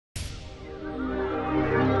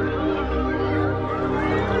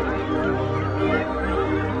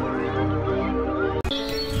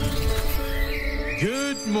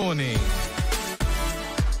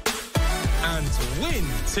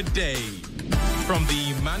today. From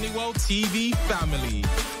the Emmanuel TV family,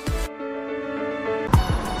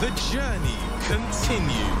 the journey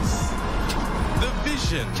continues. The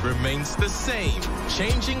vision remains the same,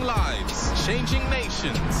 changing lives, changing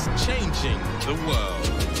nations, changing the world.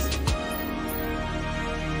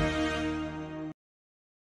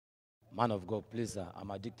 Man of God, please, sir, I'm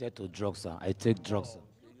addicted to drugs, sir. I take drugs, sir.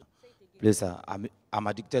 Please, sir, I'm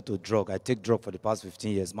addicted to drug. I take drug for the past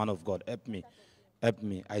 15 years. Man of God, help me. Help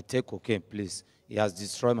me. I take cocaine, please. It has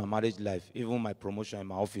destroyed my marriage life, even my promotion in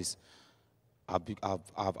my office. I've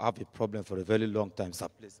had a problem for a very long time, sir.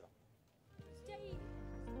 Please, sir.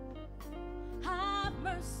 Have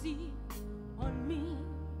mercy on me.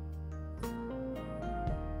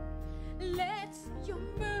 Let your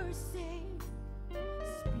mercy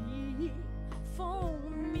speak for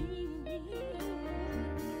me.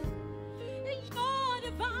 Your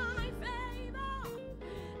divine favor.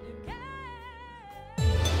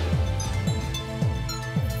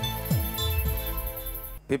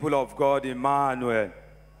 People of God, Emmanuel.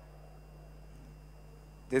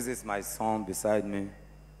 This is my son beside me,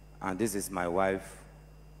 and this is my wife,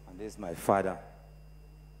 and this is my father.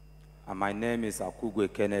 And my name is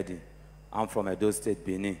Akugwe Kennedy. I'm from Edo State,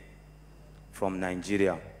 Benin, from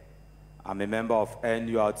Nigeria. I'm a member of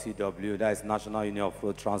NURTW, that is National Union of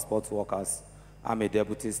Road Transport Workers. I'm a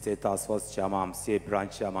Deputy State Task Force Chairman. I'm still a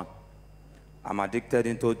branch chairman. I'm addicted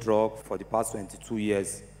into drug for the past 22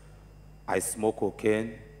 years. I smoke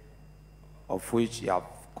cocaine, of which it have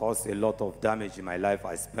caused a lot of damage in my life.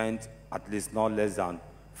 I spent at least not less than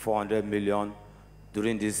 400 million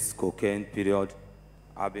during this cocaine period.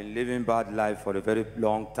 I've been living bad life for a very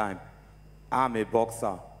long time. I'm a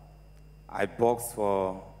boxer. I box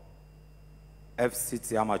for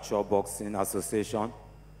FCT Amateur Boxing Association.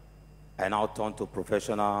 I now turned to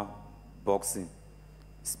professional boxing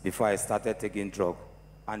before I started taking drugs.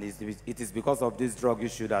 And it is because of this drug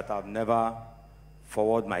issue that I've never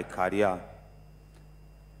forwarded my career.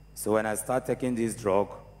 So when I start taking this drug,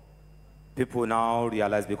 people now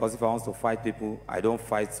realize, because if I want to fight people, I don't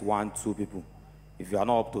fight 1, 2 people. If you are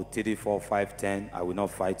not up to 3, 4, 5, 10, I will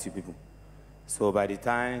not fight you people. So by the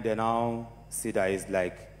time they now see that it's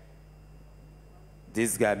like,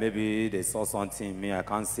 this guy, maybe they saw something in me, I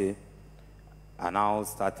can't say, I now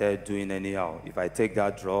started doing anyhow. If I take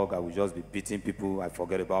that drug, I will just be beating people. I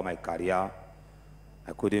forget about my career.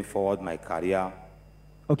 I couldn't forward my career.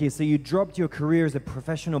 Okay, so you dropped your career as a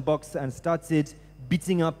professional boxer and started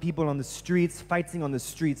beating up people on the streets, fighting on the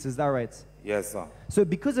streets. Is that right? Yes, sir. So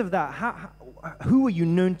because of that, who were you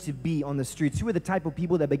known to be on the streets? Who were the type of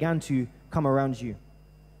people that began to come around you?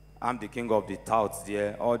 I'm the king of the touts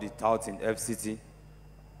there, all the touts in FCT.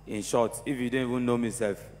 In short, if you don't even know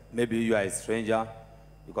myself, maybe you are a stranger,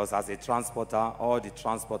 because as a transporter, all the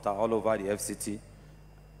transporter all over the FCT,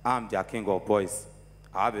 I'm their king of boys.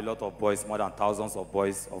 I have a lot of boys, more than thousands of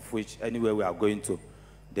boys, of which anywhere we are going to,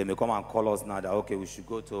 they may come and call us now that, okay, we should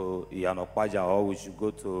go to Iyanokpaja or we should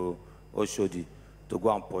go to Oshodi to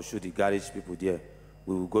go and pursue the garage people there.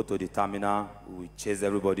 We will go to the terminal, we will chase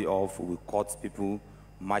everybody off, we will cut people,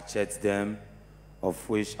 machete them, of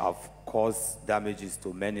which have caused damages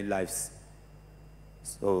to many lives.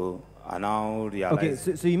 So I now realize...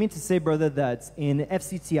 Okay, so you mean to say, brother, that in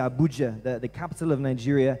FCT Abuja, the capital of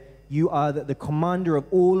Nigeria, you are the commander of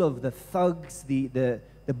all of the thugs, the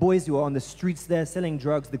boys who are on the streets there selling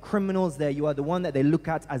drugs, the criminals there, you are the one that they look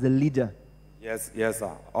at as a leader? Yes,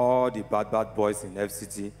 sir. All the bad boys in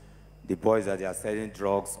FCT, the boys that they are selling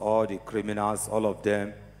drugs, all the criminals, all of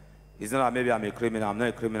them. It's not that maybe I'm a criminal, I'm not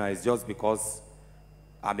a criminal, it's just because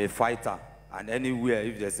I'm a fighter. And anywhere,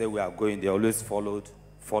 if they say we are going, they always followed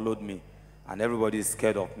me. And everybody is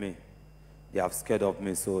scared of me. They have scared of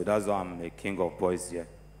me, so that's why I'm a king of boys here.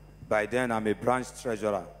 By then, I'm a branch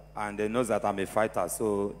treasurer, and they know that I'm a fighter,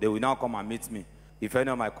 so they will now come and meet me. If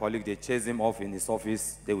any of my colleagues, they chase him off in his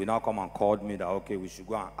office, they will now come and call me that, okay, we should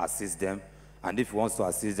go and assist them. And if he wants to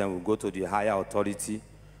assist them, we'll go to the higher authority.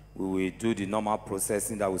 We will do the normal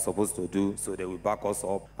processing that we're supposed to do, so they will back us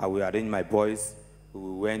up. I will arrange my boys.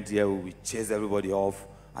 We went there, we will chase everybody off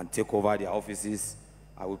and take over their offices.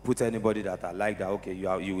 I will put anybody that I like that, okay, you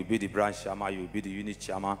will be the branch chairman, you will be the unit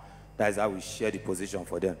chairman. That is how we share the position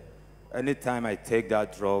for them. Anytime I take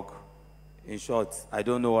that drug, in short, I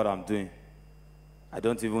don't know what I'm doing. I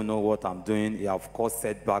don't even know what I'm doing. It has caused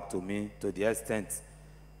setback to me to the extent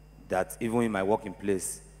that even in my working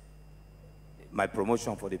place, my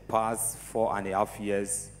promotion for the past 4.5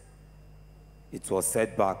 years, it was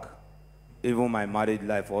setback. Even my married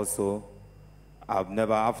life also, I've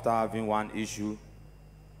never, after having one issue,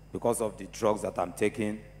 because of the drugs that I'm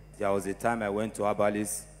taking, there was a time I went to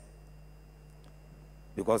Abalis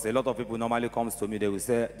Because a lot of people normally comes to me, they will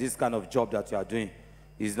say, this kind of job that you are doing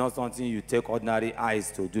is not something you take ordinary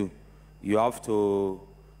eyes to do. You have to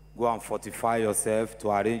go and fortify yourself, to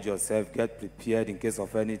arrange yourself, get prepared in case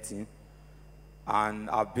of anything. And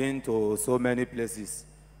I've been to so many places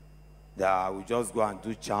that we just go and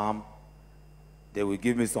do charm. They will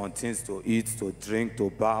give me some things to eat, to drink, to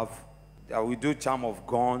bath. We do charm of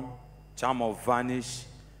gun, charm of vanish,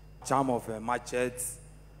 charm of machetes.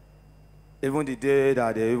 Even the day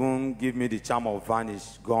that they even give me the charm of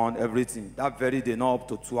vanish, gone, everything, that very day, not up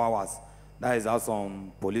to 2 hours. That is how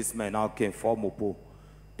some policemen now came, 4 mopo.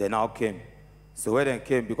 They now came. So when they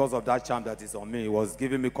came, because of that charm that is on me, it was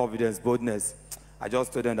giving me confidence, boldness. I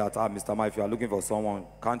just told them that, Mr. Ma, if you are looking for someone,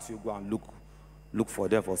 can't you go and look for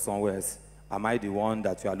them for somewhere else? Am I the one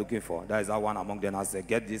that you are looking for? That is how one among them. I said,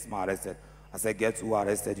 get this man arrested. I said, get who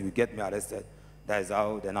arrested? You will get me arrested. That is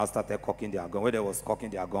how they now started cocking their gun. When they was cocking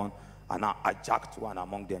their gun, and I jacked one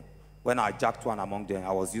among them. When I jacked one among them,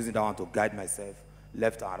 I was using that one to guide myself,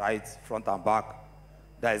 left and right, front and back.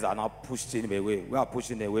 That is, I now pushed him away. We are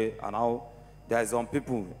pushing away, and now there are some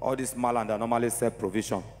people, all these Malan that normally sell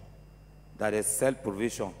provision, that they sell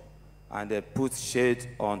provision, and they put shade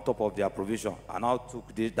on top of their provision. I now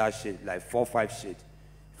took that shade, like 4 or 5 shades.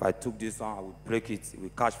 If I took this one, I would break it, it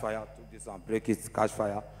would catch fire. Took this one, break it, catch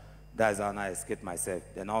fire. That is how I escaped myself.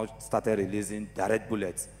 They now started releasing direct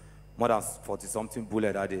bullets. More than 40-something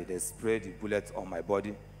bullets that day. They sprayed the bullets on my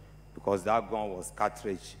body because that gun was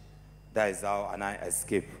cartridge. That is how I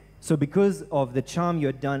escaped. So because of the charm you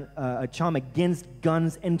had done, a charm against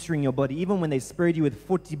guns entering your body, even when they sprayed you with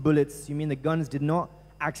 40 bullets, you mean the guns did not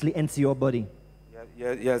actually enter your body?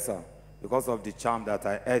 Yes, sir. Because of the charm that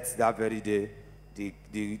I ate that very day,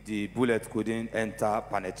 the bullet couldn't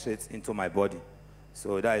penetrate into my body.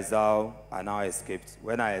 So that is how I now escaped.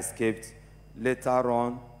 When I escaped, later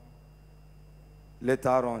on,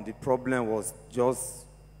 the problem was just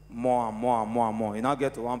more and more and more and more. It now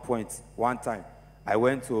get to one time, I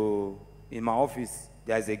went to, in my office,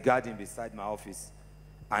 there is a garden beside my office.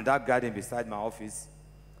 And that garden beside my office,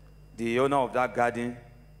 the owner of that garden,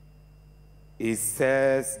 he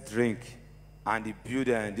sells drink, and he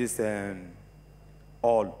built this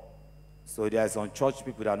hall. So there are some church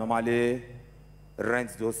people that normally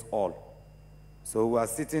rent those hall. So we were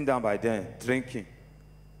sitting down by them, drinking.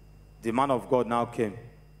 The man of God now came.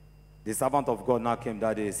 The servant of God now came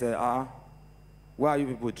that day. He said, why are you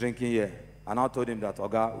people drinking here? And I told him that,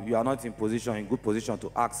 Oga, you are not in good position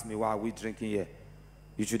to ask me why are we drinking here.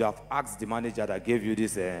 You should have asked the manager that gave you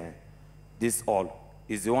this hall.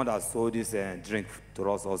 He's the one that sold this drink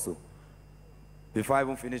to us also. Before I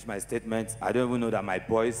even finish my statement, I don't even know that my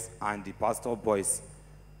boys and the pastor boys,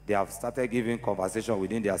 they have started giving conversation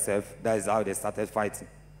within themselves. That is how they started fighting.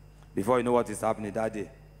 Before you know what is happening that day,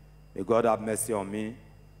 may God have mercy on me.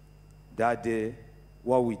 That day,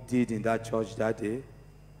 what we did in that church that day,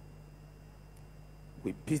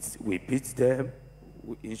 we beat them.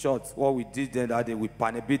 In short, what we did then that day, we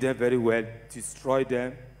beat them very well, destroyed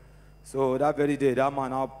them. So that very day, that man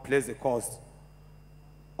now placed a curse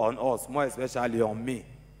on us, more especially on me.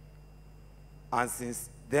 And since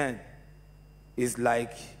then, it's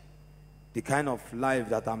like the kind of life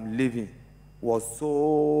that I'm living was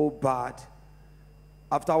so bad.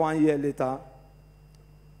 After 1 year later,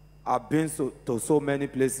 I've been to so many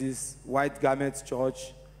places, White Garment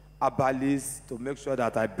Church, Abalis, to make sure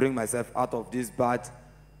that I bring myself out of this bad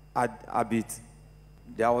habit.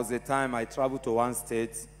 There was a time I traveled to one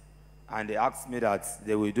state, and they asked me that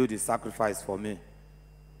they will do the sacrifice for me.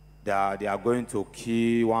 That they are going to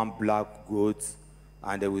kill one black goat,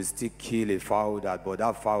 and they will still kill a fowl. But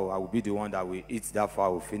that fowl, I will be the one that will eat that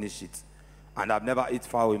fowl, finish it. And I've never eaten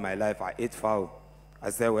fowl in my life. I ate fowl.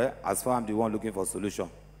 I said, well, as far as I'm the one looking for a solution,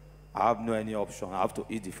 I have no any option. I have to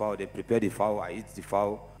eat the fowl. They prepare the fowl. I eat the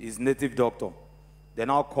fowl. He's native doctor. They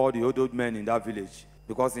now call the old men in that village.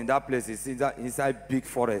 Because in that place, it's inside big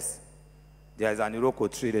forest. There's an Iroko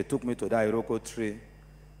tree. They took me to that Iroko tree.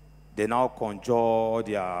 They now conjure all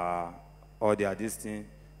their this thing.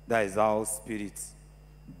 That is how spirits,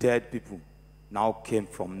 dead people, now came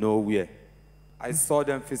from nowhere. I saw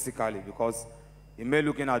them physically because in me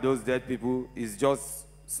looking at those dead people, it's just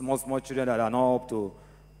small children that are now up to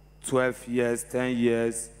 12 years, 10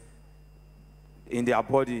 years. In their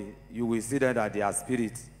body, you will see them that they are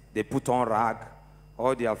spirits. They put on rag,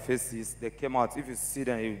 all their faces, they came out. If you see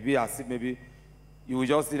them, it will be as if maybe you will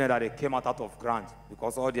just see them that they came out of ground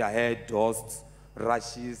because all their hair, dust,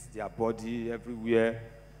 rashes, their body, everywhere.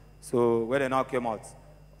 So when they now came out,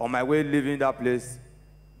 on my way leaving that place,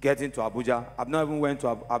 getting to Abuja, I've not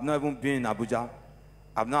even been in Abuja.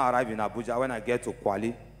 I've not arrived in Abuja. When I get to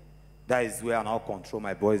Kwali, That is where I now control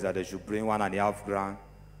my boys that they should bring 1.5 grand.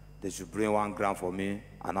 They should bring 1 gram for me.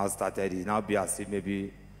 And I started, it now be as if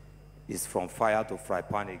maybe it's from fire to fry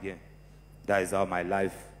pan again. That is how my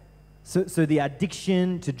life. So the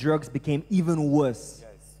addiction to drugs became even worse.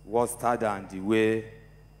 Yes, worse than the way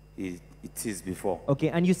it is before. Okay,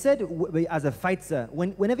 and you said as a fighter,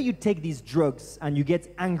 whenever you take these drugs and you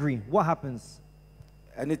get angry, what happens?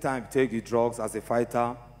 Anytime I take the drugs as a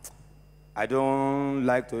fighter, I don't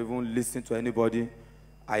like to even listen to anybody.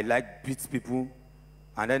 I like beat people,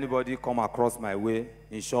 and anybody come across my way,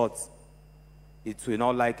 in short, it will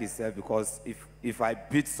not like itself, because if I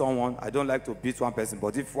beat someone, I don't like to beat one person,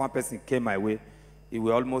 but if one person came my way, it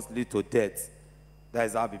will almost lead to death. That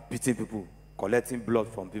is how I've been beating people, collecting blood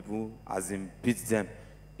from people, as in beat them.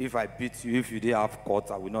 If I beat you, if you didn't have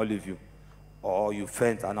court, I will not leave you. Or you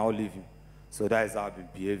faint and I'll leave you. So that is how I've been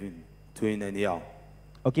behaving, doing anyhow.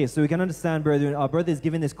 Okay, so we can understand, brethren, our brother is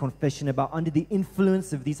giving this confession about under the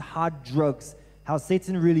influence of these hard drugs, how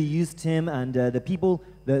Satan really used him, and the people,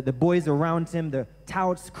 the boys around him, the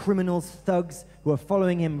touts, criminals, thugs who are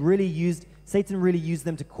following him, Satan really used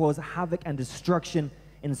them to cause havoc and destruction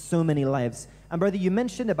in so many lives. And brother, you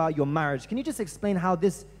mentioned about your marriage. Can you just explain how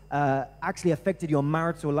this actually affected your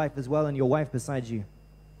marital life as well, and your wife beside you?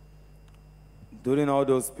 During all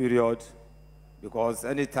those periods, because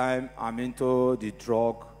anytime I'm into the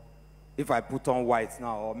drug, if I put on white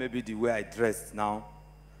now, or maybe the way I dress now,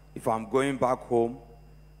 if I'm going back home,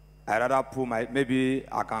 I rather put maybe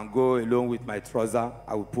I can go alone with my trouser.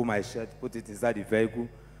 I will pull my shirt, put it inside the vehicle.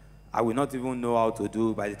 I will not even know how to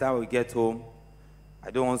do. By the time we get home, I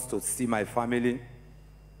don't want to see my family.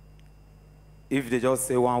 If they just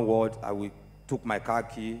say one word, I will take my car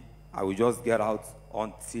key. I will just get out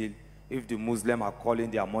until if the Muslims are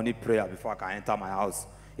calling their morning prayer before I can enter my house.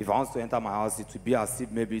 If I want to enter my house, it will be as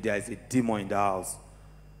if maybe there is a demon in the house.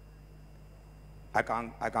 I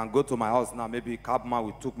can go to my house now. Maybe cabman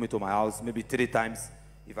will take me to my house maybe 3 times.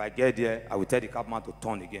 If I get there, I will tell the cabman to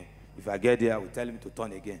turn again. If I get there, I will tell him to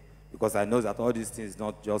turn again. Because I know that all these things is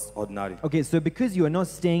not just ordinary. Okay, so because you are not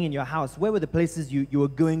staying in your house, where were the places you were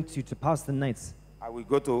going to pass the nights? I will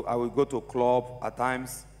go to club at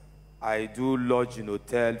times. I do lodge in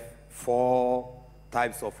hotel, 4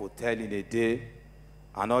 types of hotel in a day.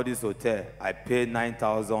 And all this hotel, I pay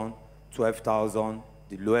 9,000, 12,000,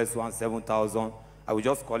 the lowest one, 7,000. I will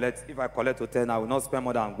just collect, if I collect hotel, I will not spend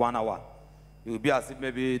more than 1 hour. It will be as if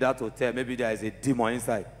maybe that hotel, maybe there is a demon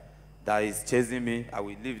inside that is chasing me. I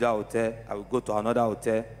will leave that hotel. I will go to another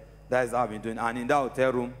hotel. That is how I've been doing. And in that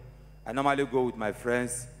hotel room, I normally go with my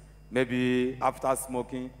friends. Maybe after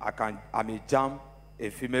smoking, I may jam a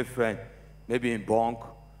female friend. Maybe in bunk,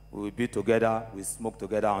 we will be together, we smoke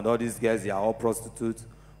together. And all these girls, they are all prostitutes.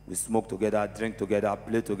 We smoke together, drink together,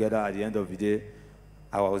 play together. At the end of the day,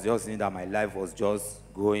 I was just seeing that my life was just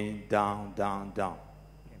going down, down, down.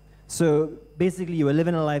 So basically, you were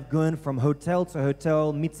living a life going from hotel to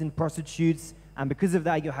hotel, meeting prostitutes, and because of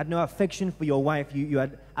that, you had no affection for your wife. You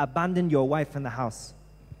had abandoned your wife in the house.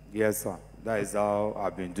 Yes, sir. That is how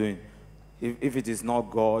I've been doing. If it is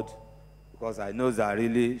not God, because I know that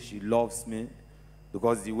really she loves me,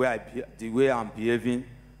 because the way I'm behaving,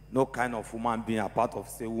 no kind of woman being a part of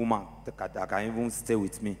say woman that can even stay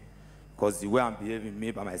with me. Because the way I'm behaving,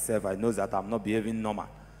 me by myself, I know that I'm not behaving normal.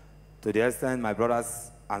 To the extent my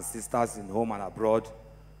brothers and sisters in home and abroad,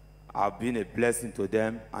 I've been a blessing to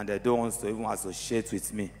them, and they don't want to even associate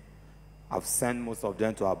with me. I've sent most of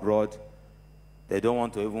them to abroad. They don't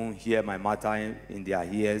want to even hear my matter in their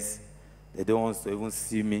ears. They don't want to even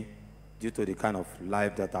see me due to the kind of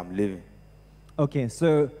life that I'm living. Okay,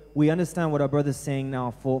 so we understand what our brother's saying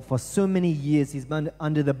now. For so many years, he's been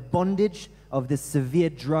under the bondage of this severe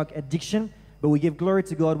drug addiction. But we give glory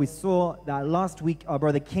to God. We saw that last week our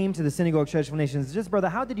brother came to the Synagogue Church of Nations. Just brother,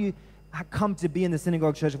 how did you come to be in the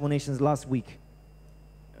Synagogue Church of Nations last week?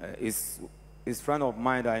 It's a friend of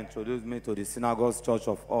mine that introduced me to the Synagogue Church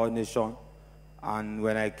of All Nations. And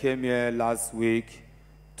when I came here last week,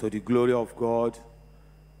 to the glory of God,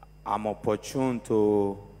 I'm opportune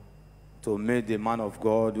to meet the man of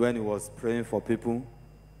God when he was praying for people.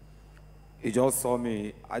 He just saw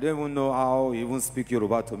me. I don't even know how he even speak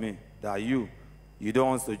Yoruba to me. That you don't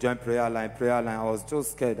want to join prayer line. I was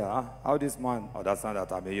just scared that how this man understand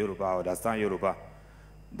that I'm a Yoruba, I understand Yoruba.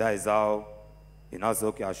 That is how he now said,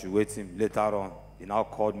 okay, I should wait him. Later on, he now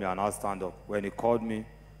called me and I'll stand up. When he called me,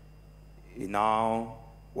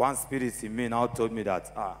 one spirit in me now told me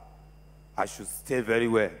that I should stay very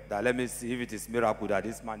well. That let me see if it is miracle that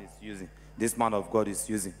this man is using, this man of God is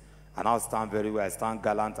using. And I'll stand very well. I stand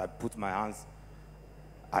gallant. I put my hands.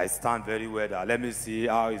 I stand very well. Let me see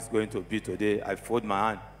how it's going to be today. I fold my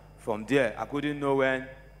hand From there, I couldn't know when.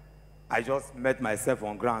 I just met myself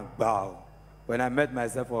on ground. Wow. When I met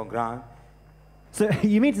myself on ground. So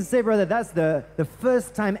you mean to say, brother, that's the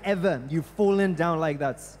first time ever you've fallen down like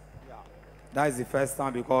that? Yeah. That is the first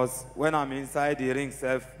time, because when I'm inside the ring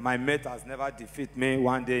self, my mate has never defeated me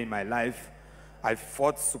one day in my life. I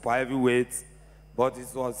fought super heavyweight, but it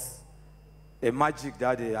was a magic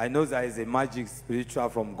that day. I know that is a magic spiritual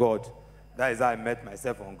from God. That is how I met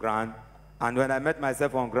myself on ground. And when I met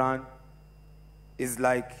myself on ground, it's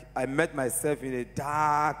like I met myself in a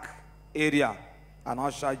dark area, and I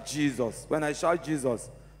shout Jesus. When I shout Jesus,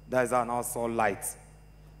 that is how I now saw light.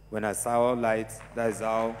 When I saw light, that is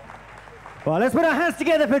how. Well, let's put our hands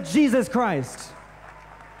together for Jesus Christ.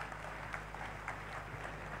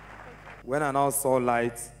 When I now saw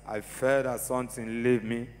light, I felt that something leave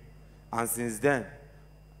me. And since then,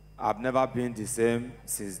 I've never been the same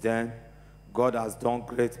since then. God has done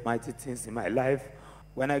great, mighty things in my life.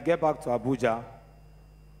 When I get back to Abuja,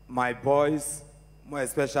 my boys, more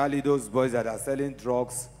especially those boys that are selling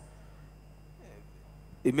drugs,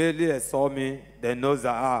 immediately they saw me, they know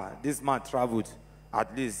that, this man traveled.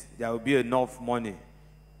 At least there will be enough money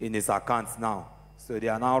in his accounts now. So they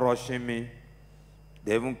are now rushing me.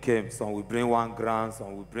 They even came. Some will bring 1 gram,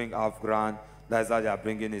 some will bring half gram. That's how they are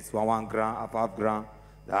bringing it. 1 gram, half gram.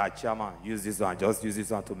 Chairman, use this one. Just use this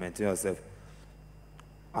one to maintain yourself.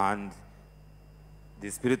 And the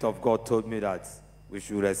Spirit of God told me that we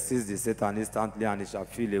should resist the Satan instantly and it shall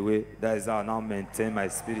feel away. That is how I now maintain my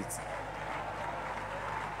spirit.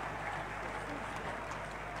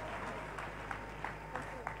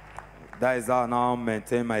 That is how I now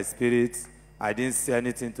maintain my spirit. I didn't say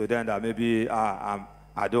anything to them that maybe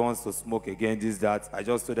I don't want to smoke again, this, that. I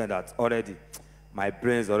just told them that already, my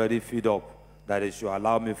brain is already filled up, that they should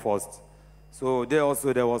allow me first. So they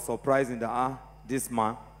was surprising that, this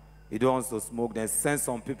man, he don't want to smoke. Then send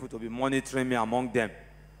some people to be monitoring me among them,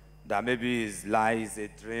 that maybe his lie is a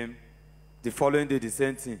dream. The following day, the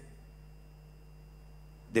same thing.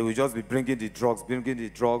 They will just be bringing the drugs,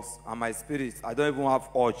 and my spirit, I don't even have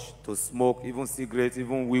urge to smoke, even cigarettes,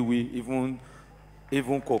 even wee-wee,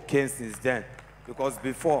 even cocaine since then. Because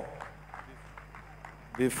before,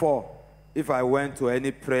 if I went to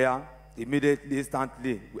any prayer, immediately,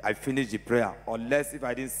 instantly, I finish the prayer. Unless if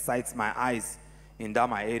I didn't sight my eyes in that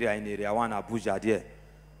my area, in Area 1, Abuja there,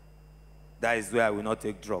 that is where I will not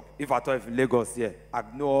take drugs. If I thought if Lagos here, I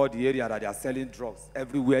know all the area that they are selling drugs.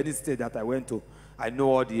 Everywhere, any state that I went to, I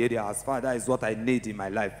know all the area. As far as that is what I need in my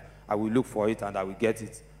life, I will look for it and I will get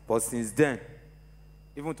it. But since then,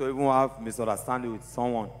 even to even have misunderstanding with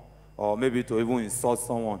someone, or maybe to even insult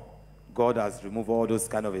someone, God has removed all those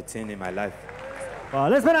kind of a thing in my life. Well,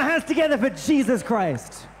 let's put our hands together for Jesus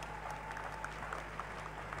Christ.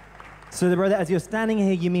 So, the brother, as you're standing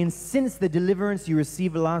here, you mean since the deliverance you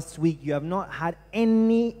received last week, you have not had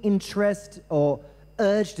any interest or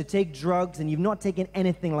urge to take drugs, and you've not taken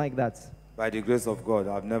anything like that? By the grace of God,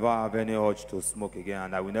 I've never had any urge to smoke again,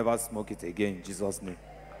 and I will never smoke it again in Jesus' name.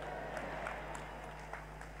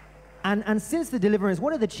 And since the deliverance,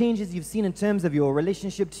 what are the changes you've seen in terms of your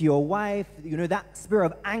relationship to your wife? You know, that spirit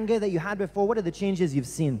of anger that you had before, what are the changes you've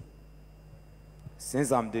seen?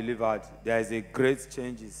 Since I'm delivered, there is a great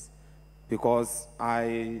changes, because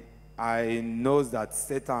I know that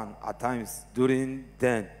Satan at times during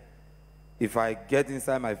then, if I get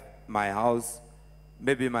inside my house,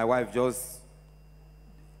 maybe my wife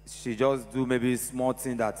she just do maybe small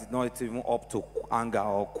thing that is not even up to anger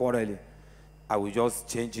or quarreling, I will just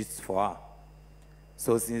change it for her.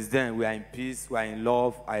 So since then, we are in peace, we are in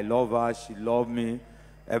love. I love her, she loves me.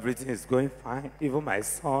 Everything is going fine. Even my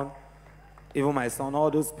son, all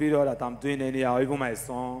those periods that I'm doing anyhow, even my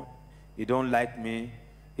son, he don't like me.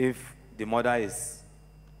 If the mother is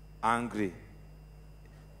angry,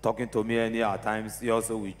 talking to me anyhow at times, he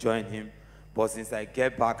also will join him. But since I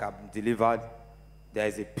get back, I'm delivered, there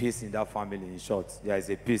is a peace in that family, in short. There is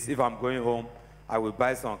a peace. If I'm going home, I will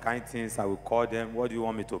buy some kind things. I will call them. What do you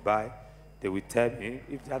want me to buy? They will tell me.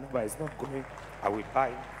 If the number is not going, I will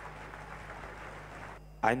buy.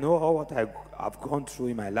 I know all what I've gone through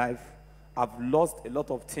in my life. I've lost a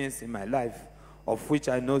lot of things in my life, of which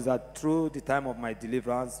I know that through the time of my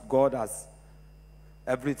deliverance,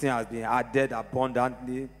 everything has been added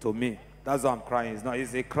abundantly to me. That's why I'm crying.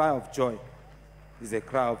 It's a cry of joy. It's a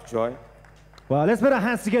cry of joy. Well, let's put our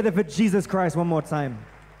hands together for Jesus Christ one more time.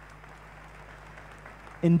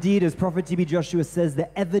 Indeed, as Prophet T.B. Joshua says,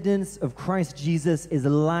 the evidence of Christ Jesus is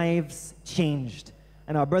lives changed.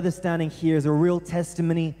 And our brother standing here is a real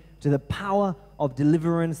testimony to the power of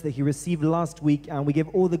deliverance that he received last week. And we give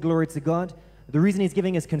all the glory to God. The reason he's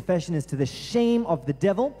giving us confession is to the shame of the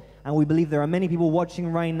devil. And we believe there are many people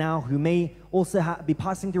watching right now who may also be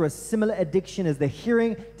passing through a similar addiction. As they're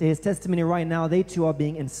hearing to his testimony right now, they too are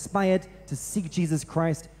being inspired to seek Jesus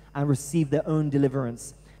Christ and receive their own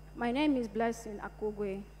deliverance. My name is Blessing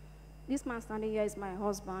Akogwe. This man standing here is my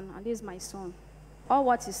husband, and this is my son. All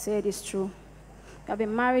what he said is true. I've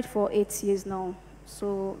been married for 8 years now,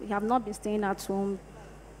 so we have not been staying at home.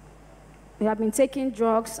 We have been taking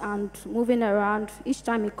drugs and moving around. Each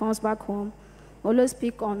time he comes back home, always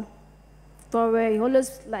pick on Torre. He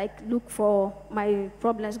always look for my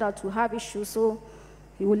problems that we have issues. So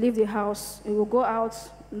he will leave the house. He will go out.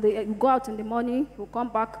 He will go out in the morning. He will come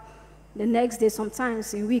back the next day.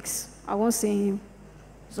 Sometimes in weeks, I won't see him.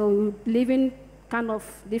 So we're living kind of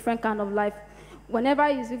different kind of life. Whenever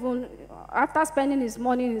he's even after spending his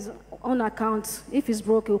money in his own account, if he's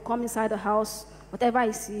broke, he'll come inside the house. Whatever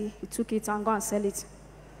he see, he took it and go and sell it.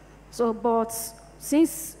 So, but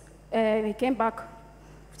since he came back,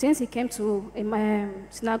 since he came to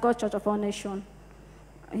Synagogue Church of All Nations,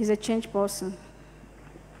 he's a changed person.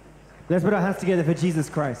 Let's put our hands together for Jesus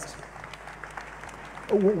Christ.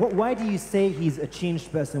 Why do you say he's a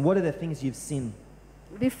changed person? What are the things you've seen?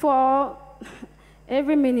 Before,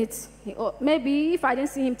 every minute, maybe if I didn't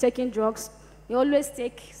see him taking drugs, he always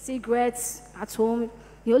take cigarettes at home.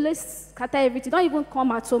 He always scatter everything. Don't even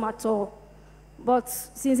come at home at all. But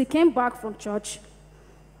since he came back from church,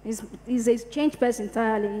 he's a changed person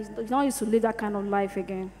entirely. He's not used to live that kind of life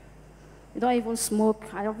again. He don't even smoke.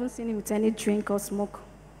 I haven't seen him with any drink or smoke.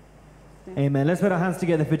 Amen. Let's put our hands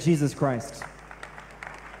together for Jesus Christ.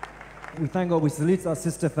 We thank God. We salute our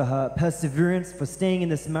sister for her perseverance, for staying in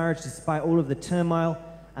this marriage despite all of the turmoil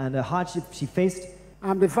and the hardship she faced.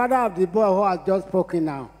 I'm the father of the boy who has just spoken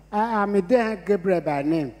now. I am Eden Gabriel by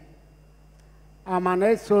name. I'm an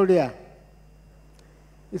ex-soldier.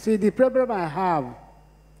 You see, the problem I have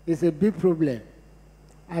is a big problem.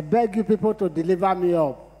 I beg you people to deliver me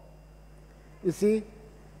up. You see,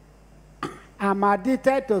 I'm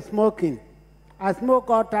addicted to smoking. I smoke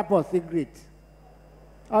all type of cigarettes,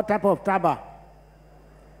 all type of tobacco.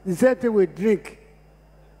 The same thing with drink.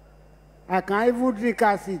 I can even drink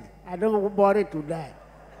acid. I don't worry to die.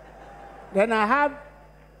 Then I have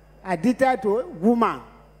addicted to woman.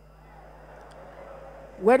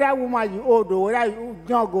 Whether woman you old or whether you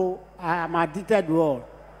young, I am addicted to all.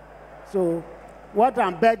 So what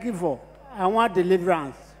I'm begging for, I want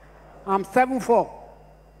deliverance. I'm 74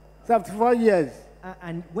 years.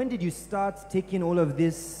 And when did you start taking all of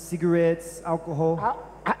this, cigarettes, alcohol?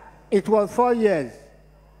 It was 4 years.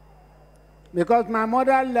 Because my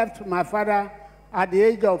mother left my father at the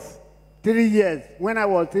age of 3 years, when I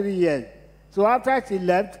was 3 years. So after she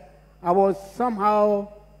left, I was somehow,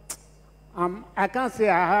 I can't say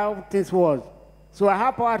how things was. So I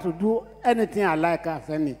have power to do anything I like as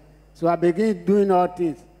any. So I began doing all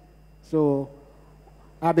things. So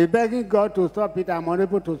I've been begging God to stop it. I'm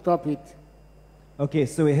unable to stop it. Okay,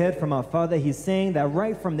 so we heard from our father. He's saying that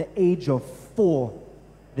right from the age of 4,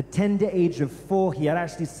 the tender age of 4, he had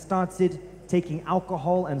actually started taking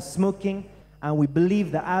alcohol and smoking. And we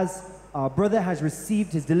believe that as our brother has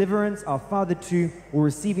received his deliverance, our father too will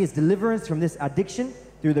receive his deliverance from this addiction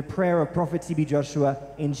through the prayer of Prophet T.B. Joshua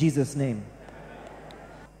in Jesus' name.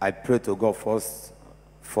 I pray to God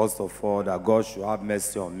first of all that God should have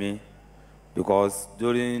mercy on me, because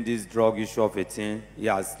during this drug issue of 18, he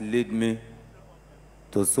has led me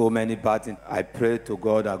to so many bad things. I pray to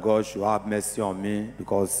God that God should have mercy on me,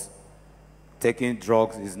 because taking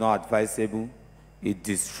drugs is not advisable. It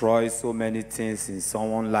destroys so many things in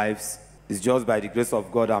someone's lives. It's just by the grace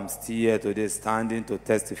of God I'm still here today, standing to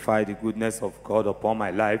testify the goodness of God upon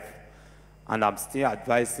my life. And I'm still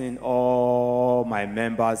advising all my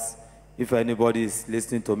members, if anybody is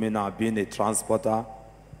listening to me now, being a transporter,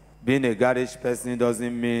 being a garage person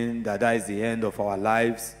doesn't mean that is the end of our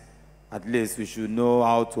lives. At least we should know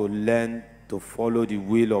how to learn to follow the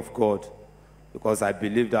will of God. Because I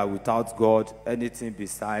believe that without God, anything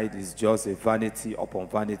beside is just a vanity upon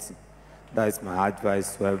vanity. That is my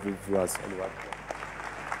advice to every viewer.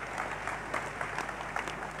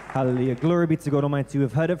 Hallelujah. Glory be to God Almighty.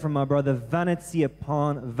 We've heard it from our brother. Vanity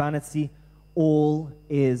upon vanity, all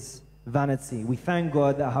is vanity. We thank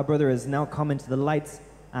God that our brother has now come into the light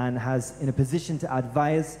and has in a position to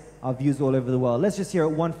advise our views all over the world. Let's just hear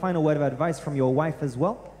one final word of advice from your wife as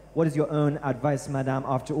well. What is your own advice, madam,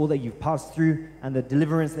 after all that you've passed through and the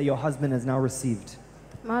deliverance that your husband has now received?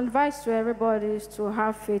 My advice to everybody is to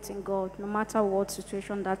have faith in God, no matter what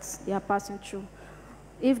situation that they are passing through.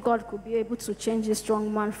 If God could be able to change a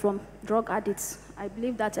strong man from drug addicts, I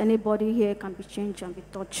believe that anybody here can be changed and be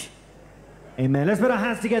touched. Amen. Let's put our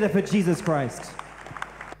hands together for Jesus Christ.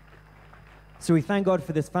 So we thank God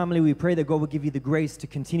for this family. We pray that God will give you the grace to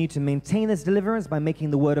continue to maintain this deliverance by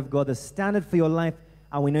making the Word of God the standard for your life.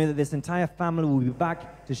 And we know that this entire family will be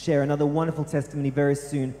back to share another wonderful testimony very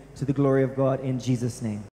soon to the glory of God in Jesus'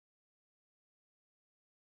 name.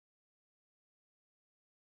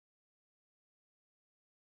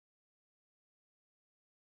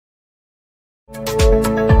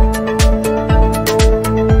 Thank you.